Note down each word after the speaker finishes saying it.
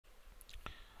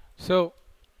So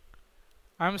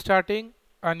I'm starting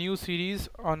a new series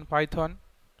on Python,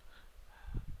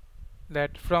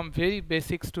 that from very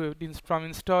basics to from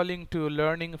installing to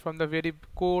learning from the very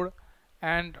core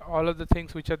and all of the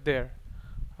things which are there.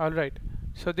 Alright,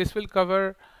 so this will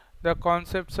cover the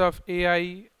concepts of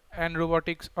AI and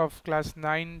robotics of class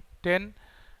 9, 10,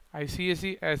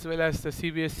 ICSE as well as the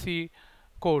CBSE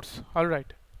course.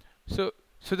 Alright, so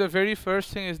the very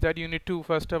first thing is that you need to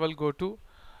first of all go to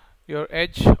your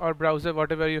Edge or browser,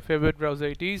 whatever your favorite browser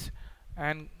it is,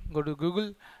 and go to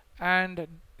Google and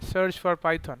search for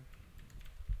Python,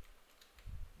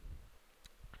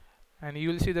 and you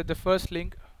will see that the first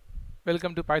link,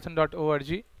 welcome to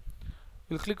python.org.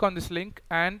 You'll click on this link,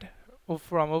 and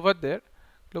from over there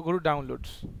go to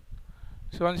downloads.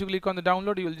 So once you click on the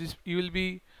download, you will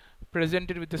be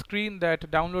presented with the screen that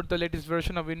download the latest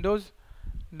version of Windows,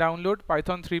 download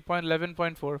Python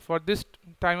 3.11.4. For this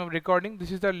time of recording,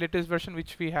 this is the latest version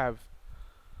which we have.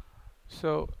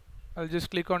 So I'll just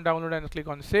click on download and click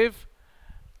on save,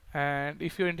 and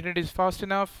if your internet is fast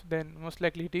enough, then most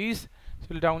likely it is. So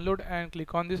you'll download and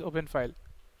click on this open file.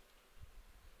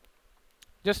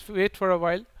 Just wait for a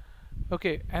while,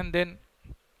 okay, and then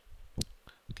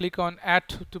click on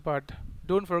add to path.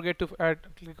 Don't forget to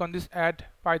click on this add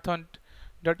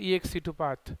python.exe to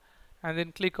path, and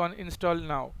then click on install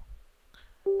now,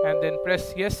 and then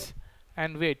press yes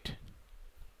and wait.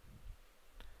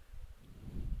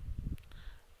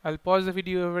 I'll pause the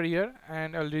video over here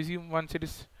and I'll resume once it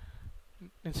is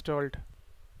installed.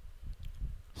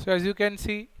 So as you can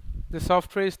see, the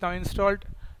software is now installed.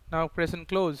 Now press and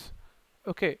close.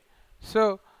 Okay,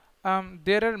 so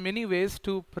there are many ways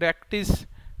to practice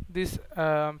this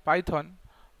Python.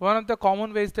 One of the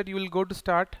common ways that you will go to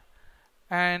start,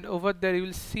 and over there you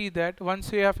will see that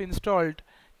once you have installed,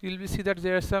 you will see that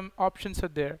there are some options are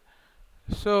there.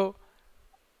 So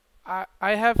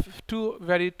I have two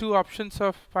options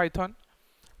of Python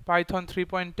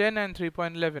 3.10 and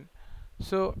 3.11.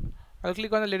 So I'll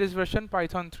click on the latest version,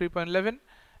 Python 3.11,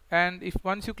 and if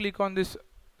once you click on this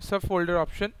subfolder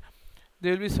option,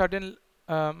 there will be certain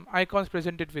icons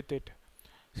presented with it.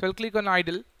 So I'll click on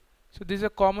idle. So this is a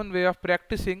common way of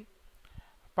practicing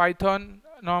Python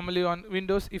normally on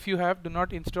Windows if you have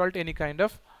not installed any kind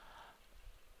of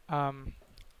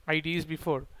IDEs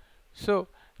before. So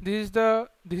this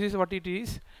is what it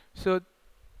is. So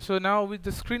now with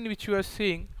the screen which you are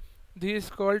seeing, this is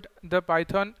called the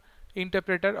Python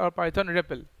interpreter or Python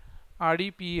REPL.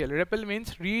 REPL. REPL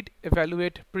means read,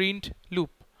 evaluate, print,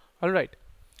 loop. Alright.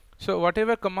 So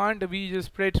whatever command we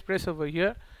just press over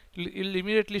here, it'll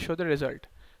immediately show the result.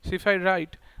 So if I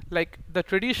write, like the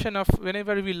tradition of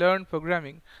whenever we learn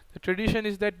programming, the tradition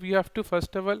is that we have to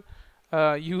first of all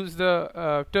use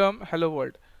the term hello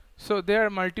world. So there are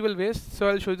multiple ways. So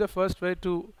I'll show you the first way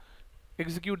to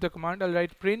execute the command. I'll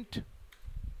write print,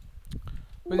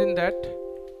 within that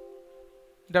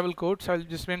double quotes I'll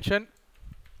just mention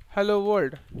hello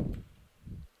world,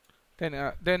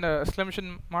 then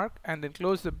exclamation mark, and then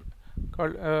close the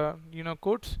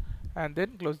quotes, and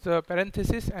then close the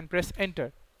parenthesis and press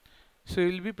enter. So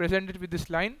you will be presented with this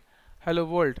line hello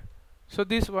world. So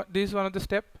this is one of the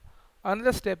step.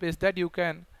 Another step is that you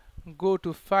can go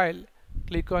to file,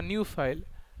 click on new file,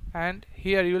 and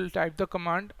here you will type the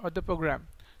command or the program.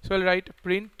 So I'll write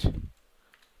print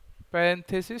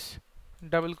parenthesis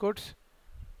double quotes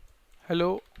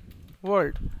hello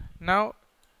world. Now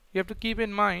you have to keep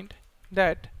in mind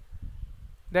that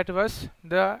that was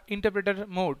the interpreter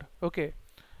mode, okay,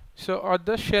 so or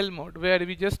the shell mode where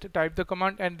we just type the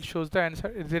command and it shows the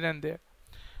answer then and there.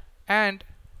 And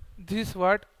this is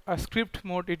what a script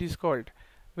mode it is called,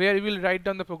 where you will write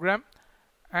down the program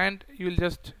and you will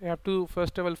just have to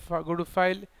first of all go to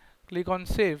file, click on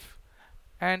save,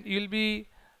 and you will be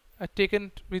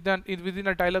taken within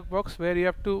a dialog box where you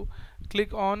have to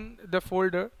click on the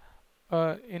folder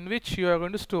in which you are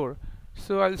going to store.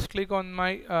 So I'll just click on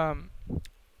my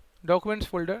documents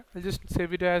folder. I'll just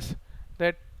save it as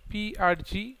that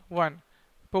prg1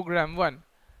 program 1,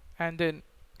 and then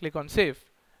click on save.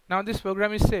 Now this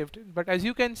program is saved, but as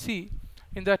you can see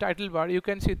in the title bar, you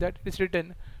can see that it's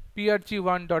written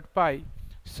prg1.py.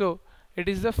 so it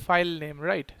is the file name,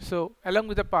 right? So along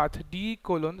with the path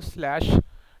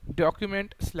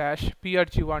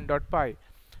d:/document/prg1.py.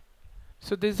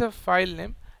 so this is a file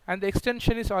name, and the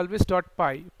extension is always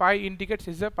 .py. Py indicates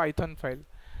is a Python file.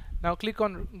 Now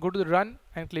go to the run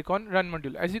and click on run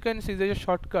module. As you can see, there is a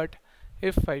shortcut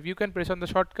F5. You can press on the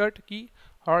shortcut key,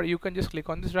 or you can just click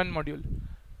on this run module.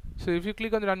 So if you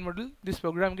click on the run module, this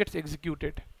program gets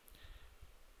executed.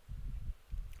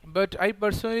 But I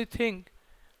personally think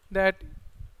that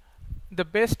the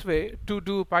best way to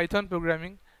do Python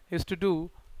programming is to do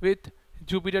with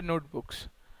Jupyter notebooks.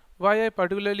 Why I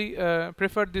particularly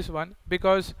prefer this one?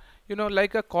 Because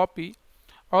like a copy,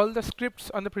 all the scripts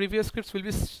on the previous scripts will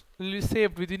be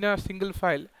saved within a single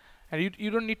file, and you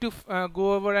don't need to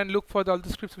go over and look for all the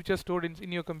scripts which are stored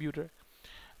in your computer.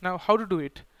 Now, how to do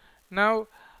it? Now,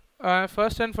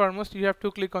 first and foremost, you have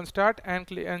to click on start and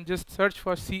just search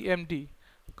for CMD,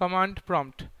 command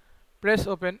prompt. Press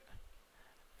open,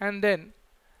 and then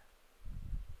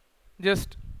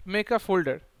just make a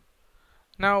folder.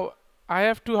 Now, I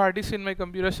have 2 hard disks in my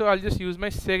computer, so I'll just use my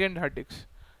second hard disk,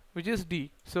 which is D.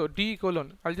 So D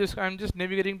colon. I'm just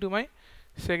navigating to my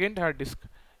second hard disk.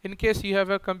 In case you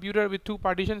have a computer with 2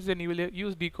 partitions, then you will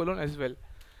use D colon as well.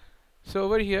 So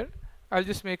over here, I'll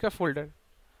just make a folder.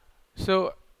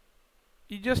 So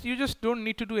you just don't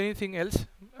need to do anything else.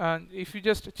 If you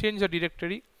just change the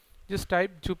directory, just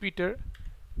type Jupyter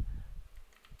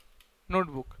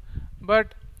notebook.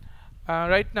 But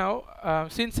right now,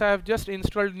 since I have just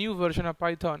installed new version of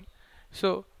Python,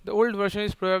 so the old version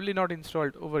is probably not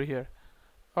installed over here,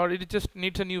 or it just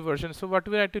needs a new version. So what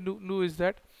we have to do is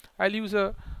that I'll use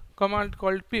a command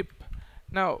called pip.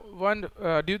 Now,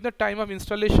 during the time of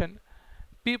installation,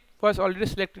 pip was already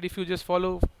selected. If you just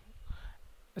follow,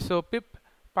 so pip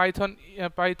Python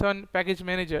package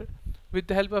manager. With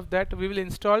the help of that, we will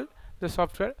install the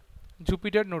software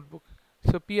Jupyter notebook.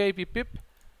 So pip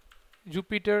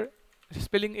Jupyter,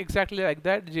 spelling exactly like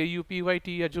that,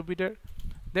 Jupyter, Jupyter,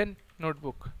 then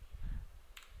notebook.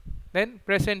 Then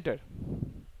press enter.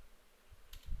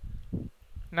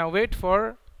 Now wait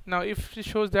for, now if it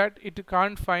shows that it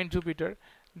can't find Jupyter,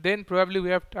 then probably we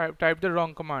have typed the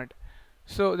wrong command.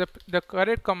 So the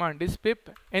correct command is pip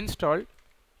install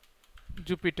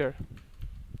Jupyter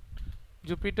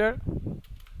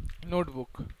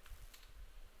notebook,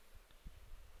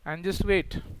 and just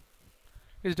wait.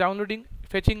 It's downloading,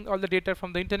 fetching all the data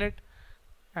from the internet,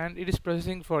 and it is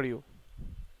processing for you.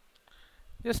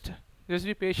 Just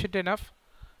be patient enough,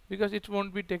 because it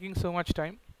won't be taking so much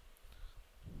time.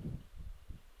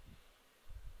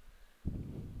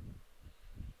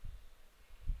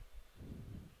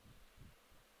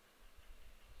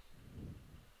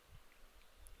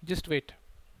 Just wait.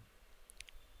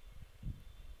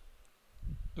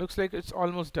 Looks like it's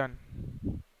almost done.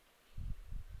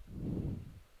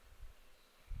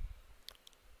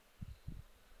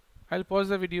 I'll pause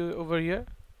the video over here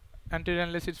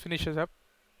unless it finishes up.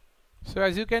 So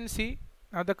as you can see,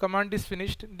 now the command is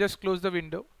finished. Just close the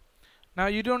window. Now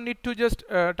you don't need to just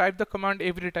type the command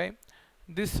every time.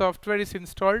 This software is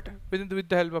installed with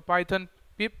the help of Python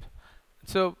pip.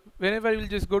 So whenever you will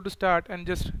just go to start and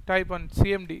just type on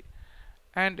CMD,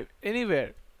 and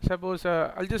anywhere, suppose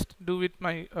I'll just do with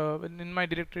my in my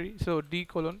directory, so D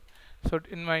colon, so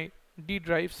in my D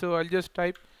drive, so I'll just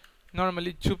type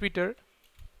normally Jupyter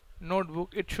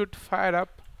notebook. It should fire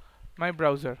up my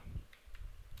browser.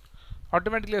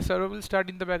 Automatically a server will start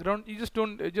in the background. You just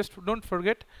don't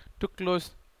forget to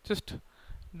close. Just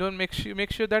don't make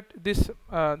sure that this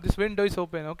window is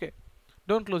open. Okay,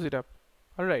 don't close it up.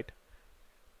 All right.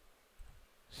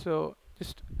 So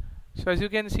as you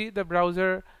can see, the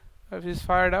browser is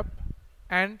fired up,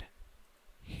 and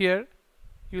here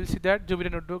you will see that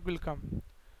Jupyter notebook will come.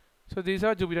 So these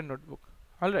are Jupyter notebook.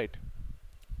 All right.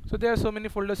 So there are so many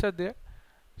folders are there.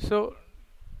 So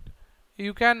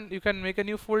you can make a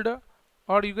new folder,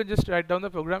 or you can just write down the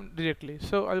program directly.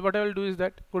 So what I will do is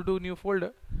that go to new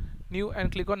folder, new,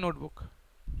 and click on notebook.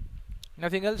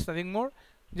 Nothing else, nothing more.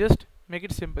 Just make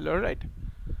it simple. All right.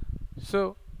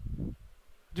 So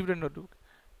Jupyter notebook.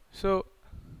 So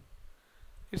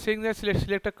it's saying that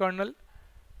select a kernel.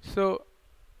 So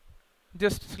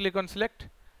just click on select,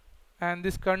 and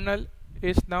this kernel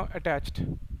is now attached.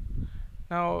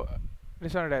 Now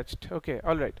it's not attached. Okay,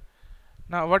 all right.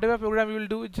 Now whatever program we will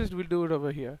do, we'll do it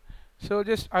over here. So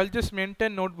I'll just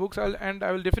maintain notebooks, and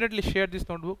I will definitely share this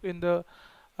notebook in the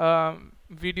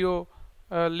video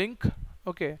link.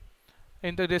 Okay,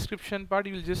 in the description part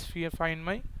you will just find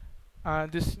my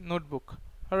this notebook.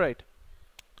 All right.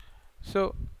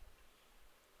 So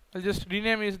I'll just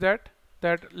rename is that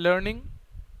learning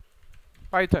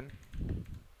Python.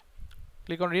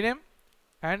 Click on rename,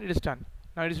 and it is done.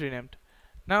 Now it is renamed.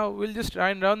 Now we'll just try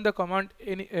and run the command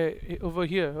over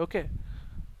here. Okay.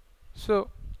 So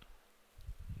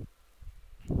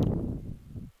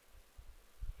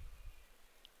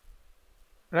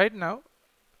right now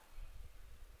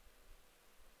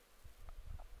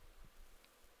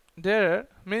there are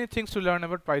many things to learn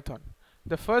about Python.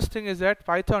 The first thing is that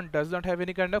Python does not have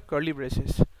any kind of curly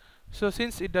braces. So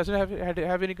since it doesn't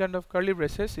have any kind of curly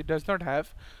braces, it does not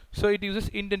have, so it uses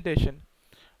indentation.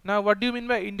 Now what do you mean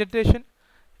by indentation?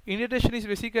 indentation is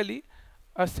basically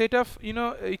a set of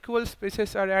equal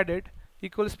spaces are added,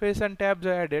 equal space and tabs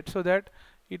are added, so that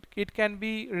it can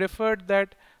be referred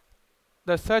that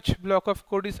the such block of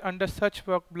code is under such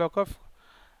block of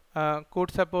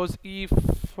code. Suppose if,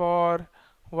 for,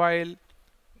 while.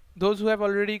 Those who have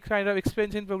already kind of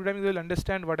experience in programming will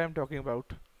understand what I'm talking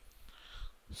about.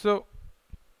 So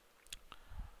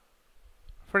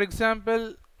for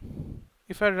example,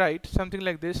 if I write something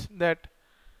like this, that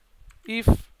if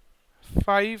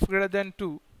 5 greater than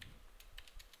 2,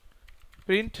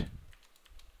 print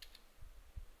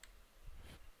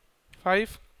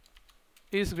 5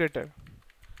 is greater.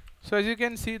 So as you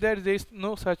can see that there is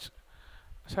no such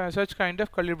kind of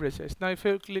curly braces. Now if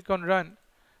you click on run,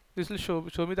 this will show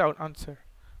me the answer.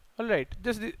 Alright,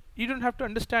 you don't have to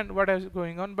understand what is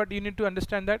going on, but you need to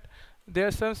understand that there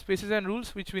are some spaces and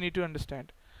rules which we need to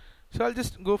understand. So I'll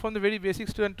just go from the very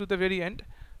basics to the very end.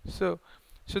 So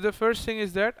the first thing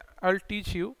is that I'll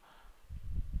teach you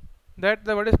that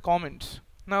what is comments.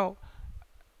 Now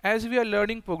as we are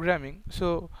learning programming,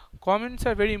 so comments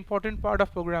are very important part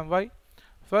of program. Why?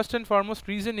 First and foremost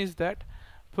reason is that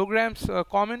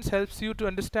comments helps you to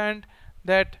understand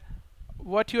that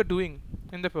what you're doing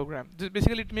in the program.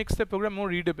 Basically it makes the program more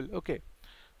readable. Okay,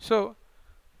 so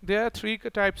there are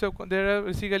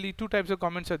basically two types of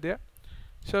comments are there.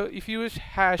 So if you use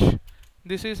hash,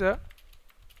 this is a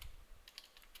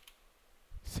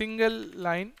single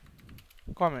line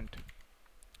comment.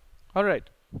 Alright,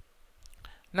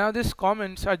 now these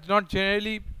comments are not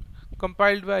generally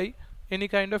compiled by any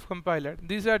kind of compiler.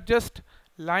 These are just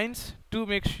lines to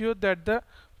make sure that the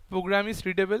program is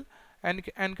readable and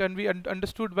can be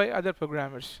understood by other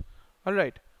programmers.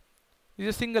 Alright, this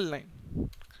is a single line.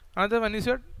 Another one is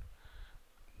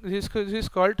this is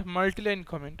called multi-line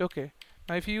comment. Okay,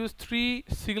 now if you use 3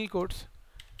 single quotes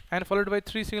and followed by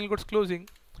 3 single quotes closing,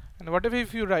 and whatever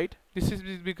if you write, this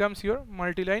becomes your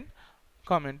multi-line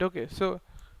comment. Okay, so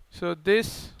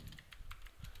this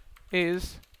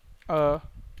is a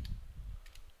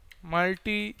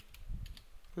multi-line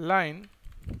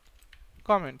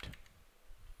comment.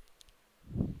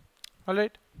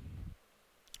 Alright,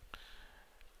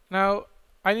 now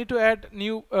I need to add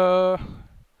new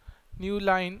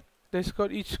line that's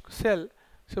called each cell.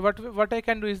 So what I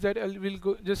can do is that I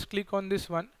will just click on this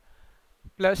one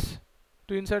plus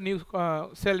to insert new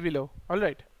cell below.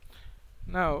 Alright,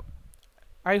 now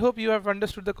I hope you have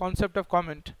understood the concept of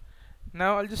comment.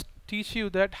 Now I'll just teach you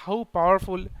that how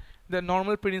powerful the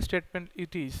normal print statement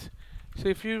it is. So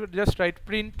if you just write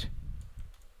print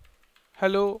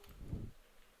hello,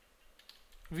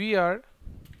 we are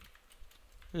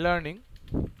learning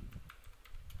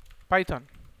Python,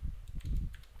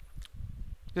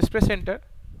 just press enter,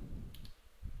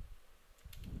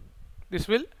 this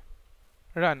will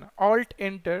run. Alt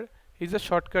enter is a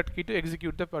shortcut key to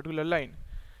execute the particular line.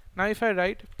 Now if I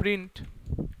write print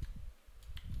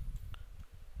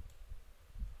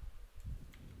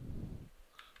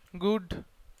good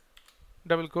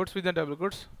double quotes within double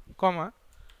quotes comma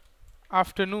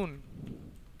afternoon.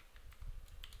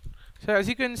 So as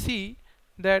you can see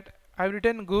that I've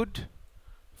written good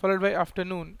followed by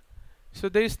afternoon. So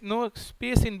there is no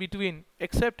space in between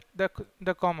except the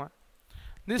comma.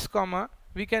 This comma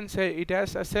we can say it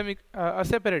has a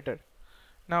separator.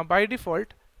 Now by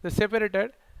default the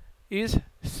separator is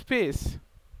space.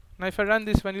 Now if I run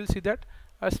this one, you'll see that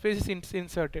a space is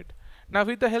inserted. Now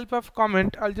with the help of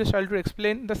comment, I'll try to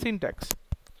explain the syntax.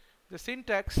 The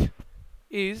syntax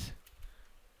is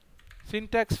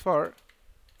syntax for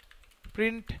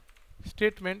print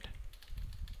statement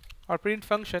or print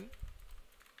function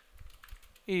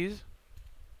is,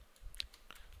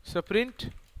 so print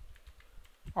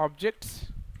objects,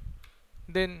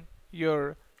 then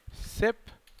your sep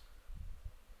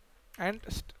and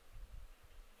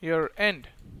your end.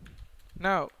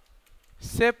 Now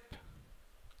sep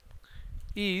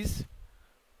is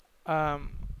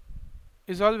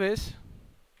always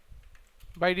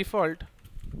by default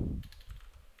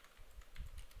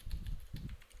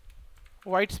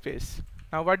white space.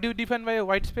 Now what do you define by a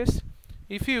white space?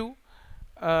 If you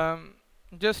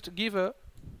just give a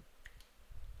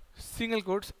single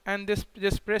quotes and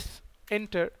just press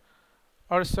enter,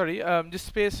 or sorry,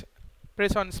 just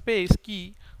press on space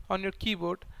key on your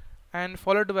keyboard and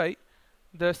followed by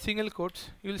the single quotes,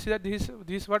 you will see that this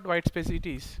is what white space it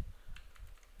is.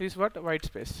 This is what white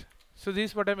space. So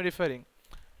this is what I'm referring.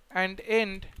 And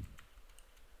end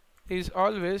is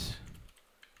always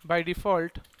by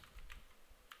default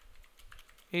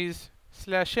is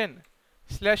 /n.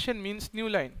 /n means new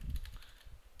line.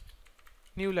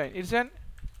 New line.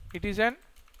 It is an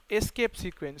escape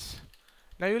sequence.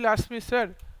 Now you will ask me,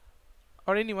 sir,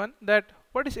 or anyone that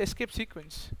what is escape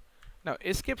sequence. Now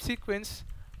escape sequence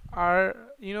are,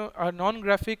 you know, are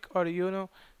non-graphic, or you know,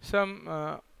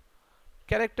 some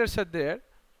characters are there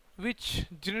which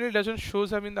generally doesn't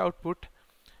shows up in the output,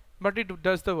 but it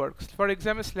does the works. For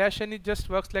example, slash n, it just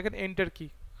works like an enter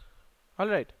key. All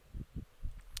right.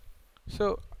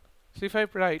 So if I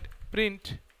write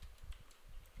print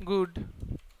good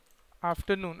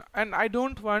afternoon, and I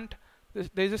don't want this,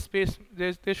 there's a space,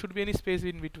 there should be any space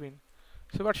in between.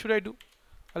 So what should I do?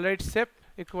 I'll write sep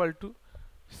equal to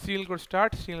single quote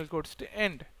start, single quotes to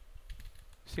end,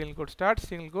 single quote start,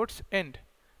 single quotes end.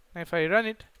 Now if I run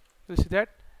it, you'll see that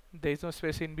there is no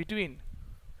space in between,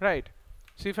 right?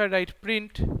 So if I write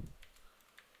print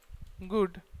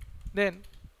good, then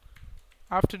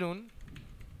afternoon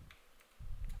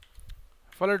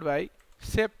followed by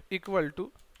sep equal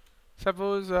to,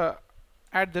 suppose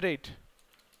at the rate.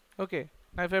 Okay,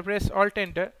 now if I press alt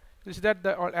enter, you see that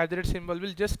the at the rate symbol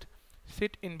will just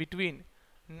sit in between,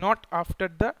 not after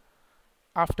the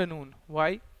afternoon.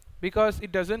 Why? Because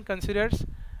it doesn't considers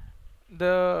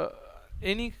the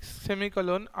any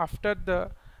semicolon after the,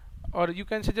 or you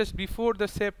can say just before the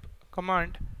sep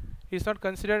command is not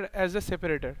considered as a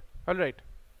separator. All right.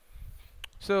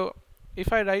 So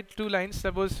if I write two lines,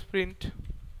 suppose print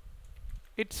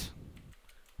it's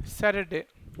Saturday,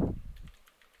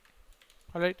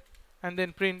 all right, and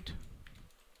then print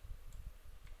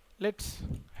let's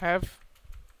have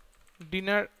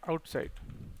dinner outside.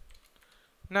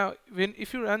 Now when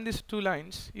if you run these two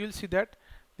lines, you will see that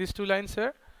these two lines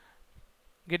are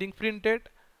getting printed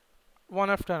one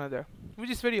after another, which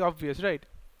is very obvious, right?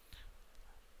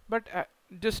 But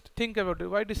just think about it,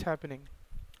 why it is happening.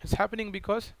 It's happening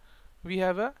because we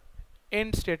have a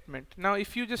end statement. Now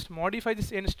if you just modify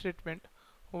this end statement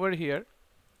over here,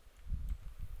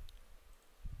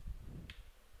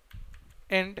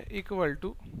 end equal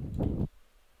to,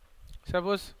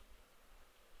 suppose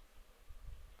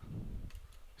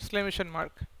exclamation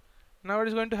mark. Now what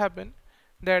is going to happen,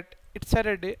 that it's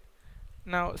Saturday.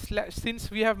 Now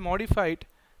since we have modified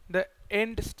the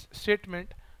end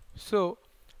statement, so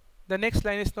the next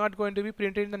line is not going to be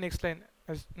printed in the next line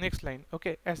as next line,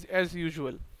 okay, as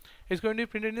usual. It's going to be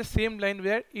printed in the same line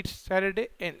where it's Saturday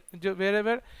end.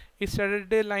 Wherever its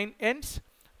Saturday line ends,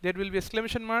 there will be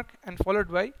exclamation mark and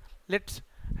followed by let's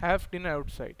have dinner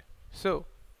outside. So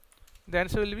the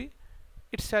answer will be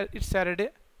it's Saturday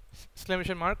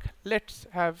exclamation mark let's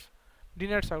have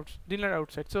dinner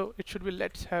outside. So it should be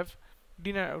let's have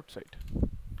dinner outside.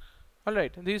 All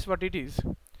right, this is what it is.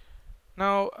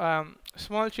 Now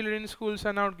small children in schools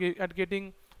are now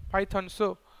getting Python.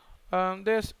 So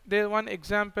there's one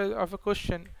example of a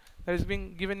question that is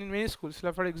being given in many schools.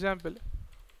 So for example,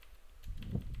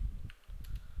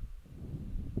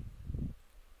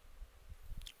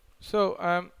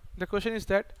 so the question is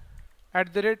that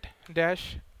at the rate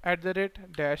dash at the rate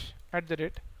dash at the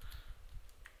rate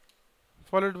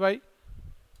followed by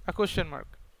a question mark.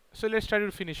 So let's try to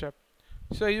finish up.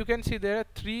 So you can see there are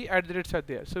three at the rates are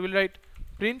there. So we'll write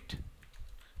print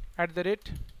at the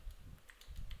rate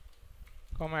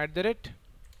comma at the rate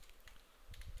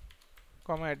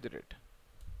comma at the rate.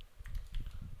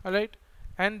 All right,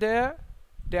 and there are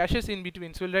dashes in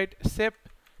between. So we'll write sep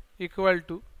equal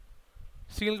to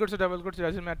single quotes or double quotes,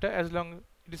 doesn't matter as long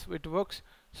it works.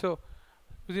 So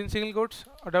within single quotes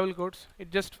or double quotes,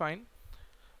 it's just fine.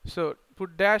 So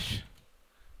put dash,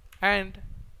 and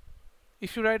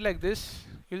if you write like this,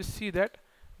 you'll see that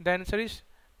the answer is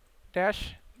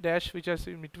dash dash, which is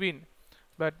in between.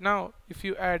 But now if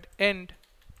you add end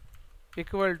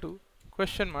equal to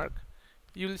question mark,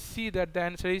 you will see that the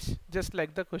answer is just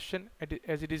like the question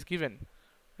as it is given,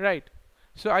 right?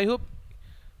 So I hope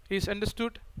is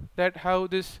understood that how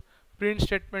this print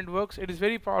statement works. It is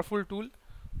very powerful tool,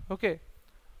 okay?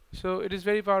 So it is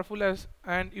very powerful,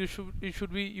 and you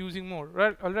should be using more,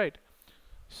 right? All right.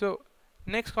 So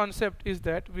next concept is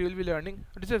that we will be learning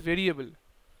what is a variable.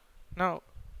 Now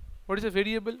what is a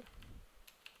variable?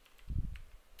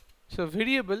 So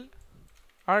variable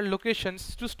are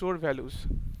locations to store values.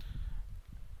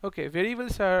 Okay,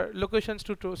 variables are locations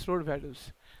to store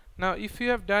values. Now if you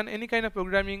have done any kind of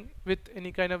programming with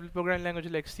any kind of programming language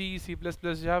like C, C++,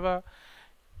 Java,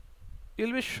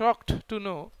 you'll be shocked to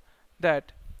know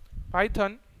that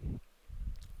Python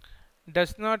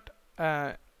does not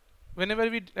whenever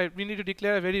we need to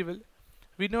declare a variable,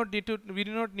 we do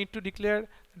not need to declare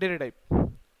data type.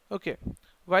 Okay,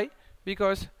 why?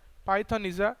 Because Python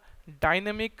is a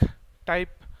dynamic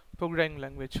type programming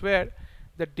language where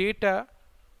the data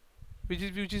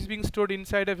which is being stored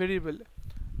inside a variable,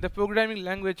 the programming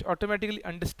language automatically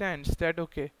understands that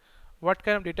okay, what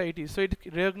kind of data it is. So it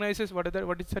recognizes what is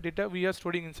the data we are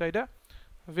storing inside a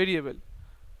variable.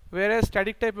 Whereas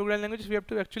static type programming languages, we have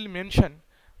to actually mention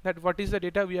that what is the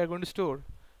data we are going to store.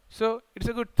 So it's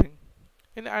a good thing,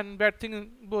 and bad thing in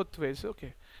both ways.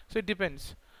 Okay, so it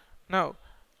depends. Now,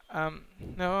 how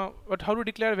to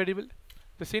declare a variable?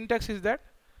 The syntax is that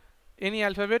any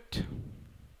alphabet,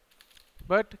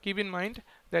 but keep in mind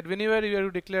that whenever you are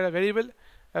to declare a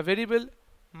variable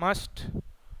must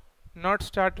not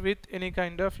start with any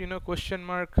kind of question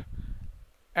mark,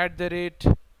 at the rate,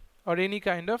 or any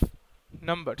kind of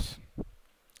numbers.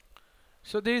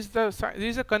 So this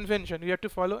is a convention you have to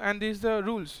follow, and these are the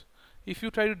rules. If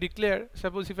you try to declare,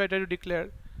 suppose if I try to declare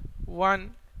 1a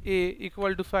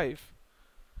equal to 5,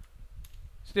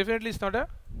 so definitely it's not a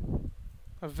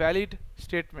valid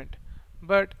statement.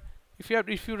 But if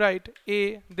you write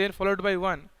a then followed by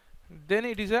 1, then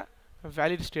it is a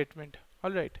valid statement.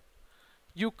 All right,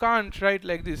 you can't write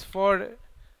like this, for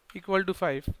equal to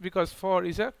 5, because for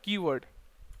is a keyword.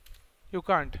 You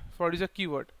can't, for is a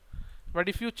keyword. But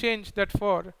if you change that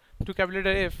for to capital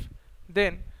letter F,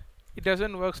 then it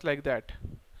doesn't works like that.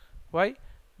 Why?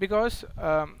 Because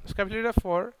capital letter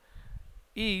for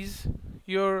is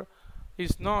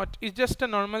just a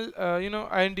normal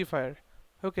identifier.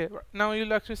 Okay, now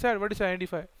you'll actually say, what is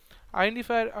identifier?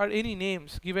 Identifier are any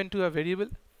names given to a variable,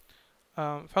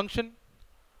 function,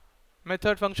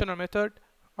 function or method,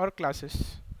 or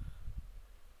classes.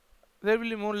 There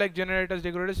will be more like generators,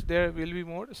 decorators, there will be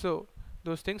more, so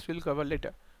those things we'll cover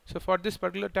later. So for this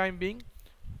particular time being,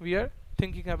 we are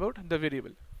thinking about the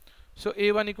variable. So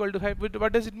a1 equal to 5,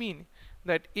 what does it mean?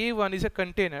 That a1 is a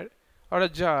container or a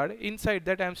jar, inside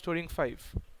that I am storing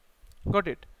 5. Got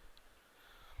it?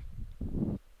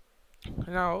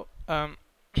 Now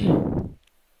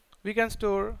we can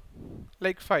store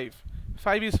like 5.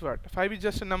 5 is what? 5 is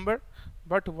just a number,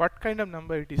 but what kind of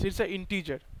number it is? It's an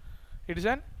integer. It is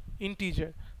an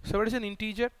integer. So what is an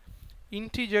integer?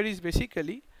 Integer is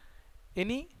basically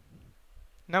any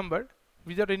number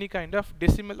without any kind of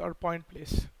decimal or point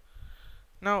place.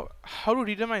 Now how to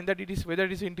determine that whether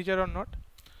it is integer or not?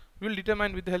 We will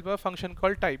determine with the help of a function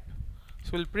called type.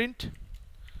 So we'll print,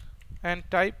 and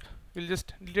type, we'll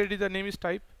just delete the name is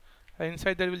type, and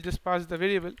inside that we'll just pass the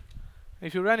variable.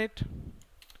 If you run it,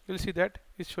 you'll see that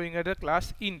it's showing as a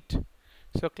class int.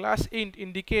 So class int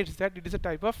indicates that it is a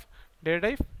type of data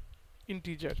type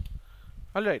integer.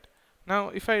 Alright, now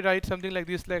if I write something like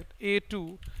this, like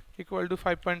a2 equal to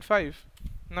 5.5,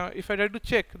 now if I try to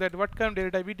check that what kind of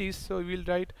data type it is, so we will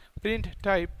write print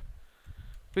type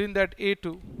within that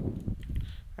a2,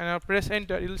 and I'll press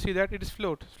enter. You'll see that it is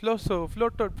float. So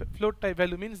float type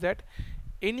value means that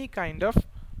any kind of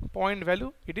point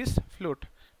value, it is float.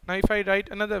 Now if I write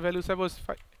another value, suppose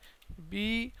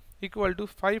b equal to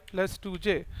 5 plus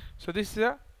 2j, so this is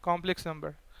a complex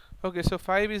number. Okay, so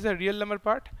 5 is the real number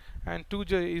part and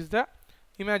 2j is the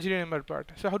imaginary number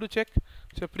part. So how to check?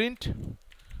 So print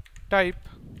type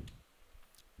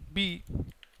b,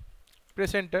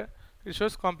 press enter, it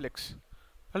shows complex.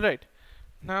 Alright,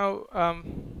 now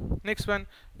next one,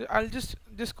 I'll just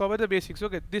cover the basics.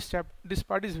 Okay, this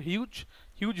part is huge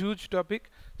topic,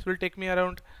 so it will take me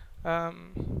around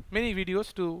many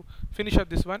videos to finish up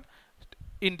this one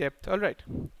in depth. Alright,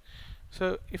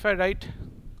 so if I write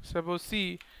suppose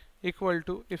c equal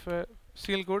to, if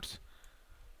single quotes,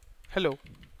 hello.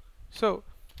 So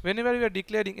whenever we are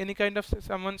declaring any kind of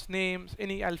someone's names,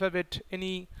 any alphabet,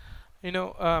 any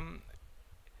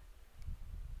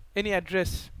any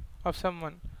address of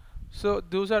someone, so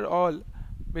those are all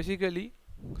basically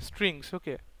strings.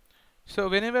 Okay, so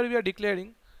whenever we are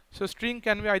declaring, so string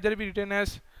can be either be written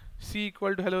as c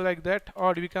equal to hello like that,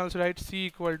 or we can also write c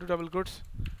equal to double quotes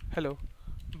hello.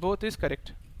 Both is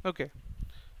correct. Okay,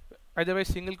 either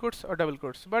single quotes or double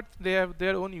quotes, but they have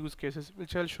their own use cases,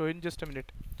 which I'll show in just a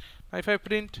minute. Now if I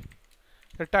print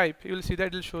the type, you will see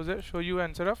that it will show you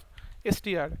answer of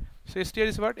str. So str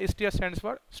is what? Str stands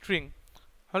for string.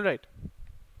 Alright,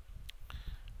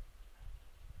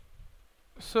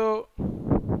 so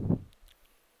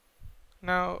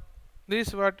now this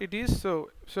is what it is. So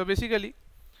basically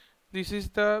this is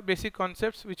the basic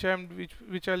concepts which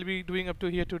I'll be doing up to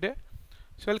here today.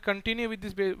 So I'll continue with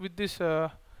this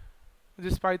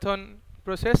Python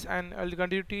process, and I'll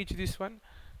continue to teach this one,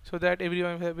 so that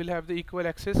everyone will have the equal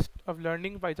access of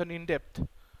learning Python in depth.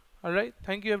 Alright,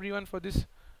 thank you everyone for this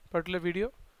particular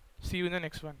video. See you in the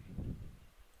next one.